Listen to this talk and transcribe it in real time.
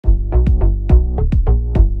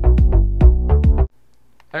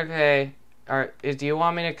Okay. Alright, do you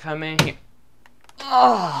want me to come in here?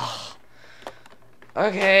 Oh.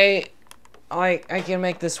 Okay. I can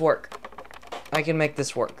make this work. I can make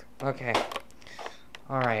this work. Okay.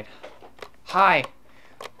 Alright. Hi.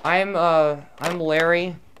 I'm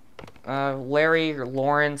Larry. Larry or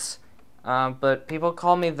Lawrence. But people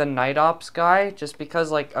call me the night ops guy just because,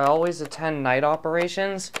 like, I always attend night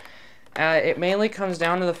operations. It mainly comes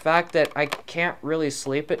down to the fact that I can't really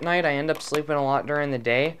sleep at night. I end up sleeping a lot during the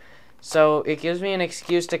day. So it gives me an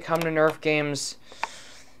excuse to come to Nerf games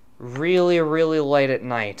really, really late at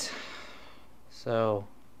night. So,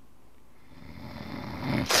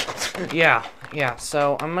 yeah.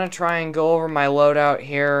 So I'm gonna try and go over my loadout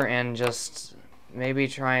here and just maybe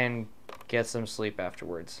try and get some sleep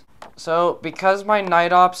afterwards. So, because my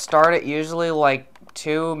night ops start at usually like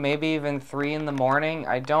 2, maybe even 3 in the morning,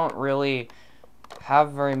 I don't really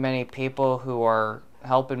have very many people who are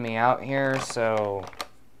helping me out here, so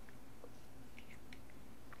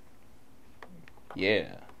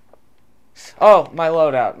yeah. Oh, my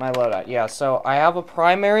loadout, yeah. So I have a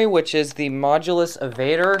primary, which is the Modulus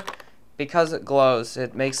Evader. Because it glows,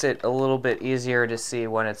 it makes it a little bit easier to see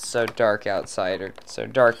when it's so dark outside or so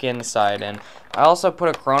dark inside. And I also put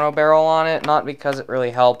a chrono barrel on it, not because it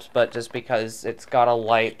really helps, but just because it's got a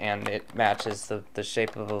light and it matches the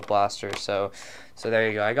shape of a blaster. So there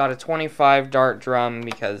you go. I got a 25 dart drum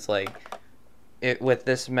because, like, with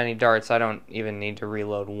this many darts, I don't even need to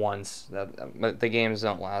reload once. The games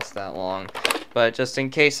don't last that long. But just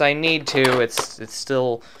in case I need to, it's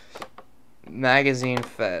still magazine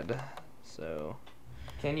fed. So,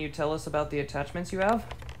 can you tell us about the attachments you have?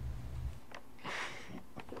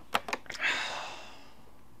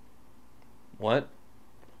 What?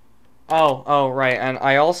 Oh, right. And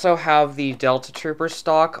I also have the Delta Trooper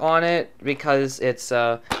stock on it because it's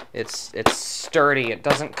sturdy. It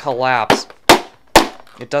doesn't collapse.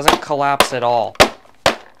 It doesn't collapse at all.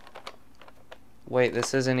 Wait,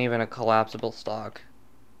 this isn't even a collapsible stock.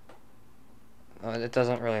 It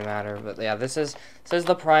doesn't really matter, but yeah, this is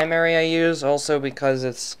the primary I use, also because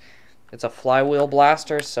it's a flywheel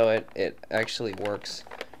blaster, so it actually works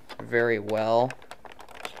very well,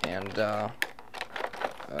 and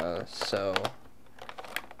so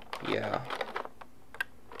yeah.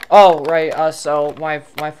 Oh, right. So my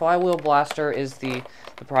flywheel blaster is the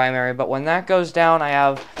primary, but when that goes down, I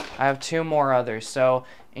have 2 more others. So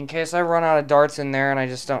in case I run out of darts in there and I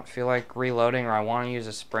just don't feel like reloading or I want to use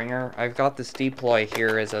a Springer, I've got this deploy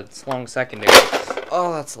here as a slung secondary.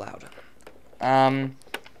 Oh, that's loud. I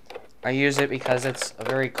use it because it's a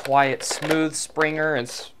very quiet, smooth Springer.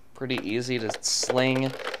 It's pretty easy to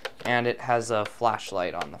sling, and it has a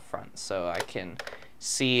flashlight on the front, so I can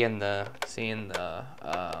see in the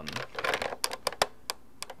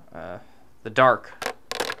dark.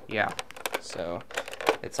 Yeah. So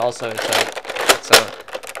it's a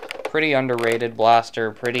pretty underrated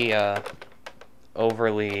blaster, pretty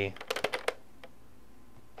overly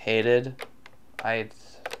hated.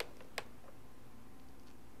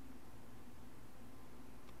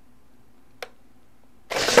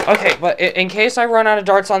 Okay, but in case I run out of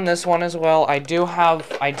darts on this one as well, I do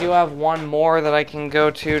have one more that I can go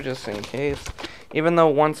to just in case. Even though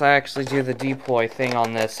once I actually do the deploy thing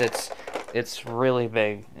on this, it's really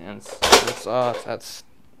big, and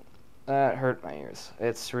that hurt my ears.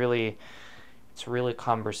 It's really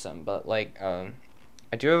cumbersome, but like I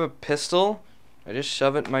do have a pistol. I just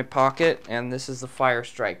shove it in my pocket, and this is the Fire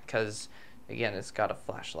Strike because again, it's got a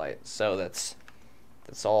flashlight. So that's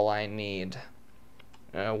all I need.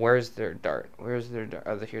 Where's their dart? Where's their dart?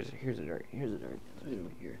 Oh, here's a dart. Here's a dart. It's right over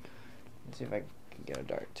here. Let's see if I can get a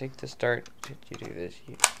dart. Take this dart. You do this.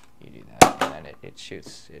 You do that, and then it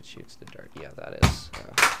shoots the dart. Yeah,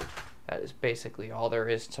 that is basically all there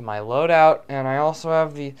is to my loadout. And I also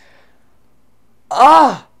have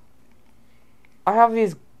I have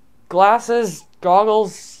these goggles,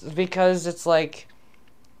 because it's like,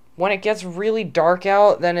 when it gets really dark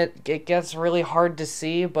out, then it gets really hard to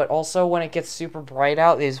see, but also when it gets super bright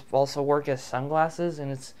out, these also work as sunglasses,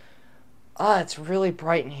 and it's really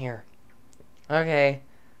bright in here. Okay.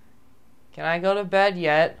 Can I go to bed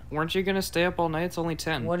yet? Weren't you gonna stay up all night? It's only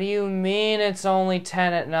 10. What do you mean it's only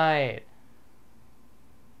 10 at night?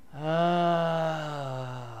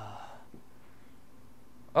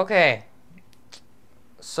 Okay.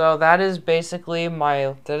 So that is basically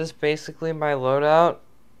my loadout.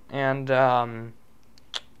 And,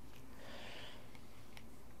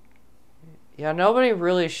 yeah, nobody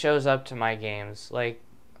really shows up to my games. Like,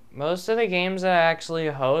 most of the games that I actually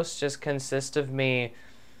host just consist of me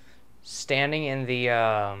standing in the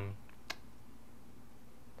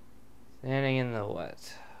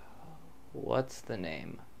what? what's the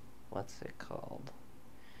name? What's it called?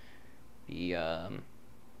 The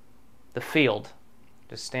field.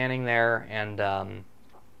 Just standing there and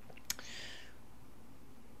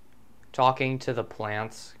talking to the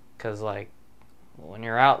plants, because like when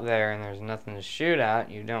you're out there and there's nothing to shoot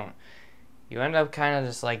at, you end up kind of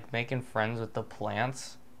just like making friends with the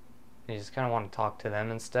plants. You just kind of want to talk to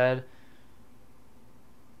them instead.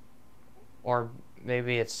 Or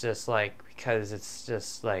maybe it's just like because it's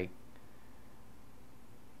just like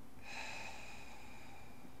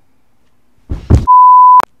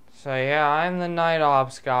so yeah, I'm the night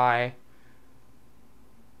ops guy.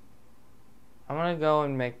 I'm gonna go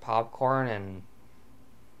and make popcorn and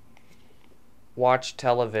watch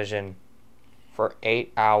television for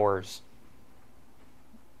 8 hours.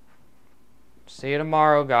 See you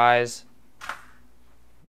tomorrow, guys.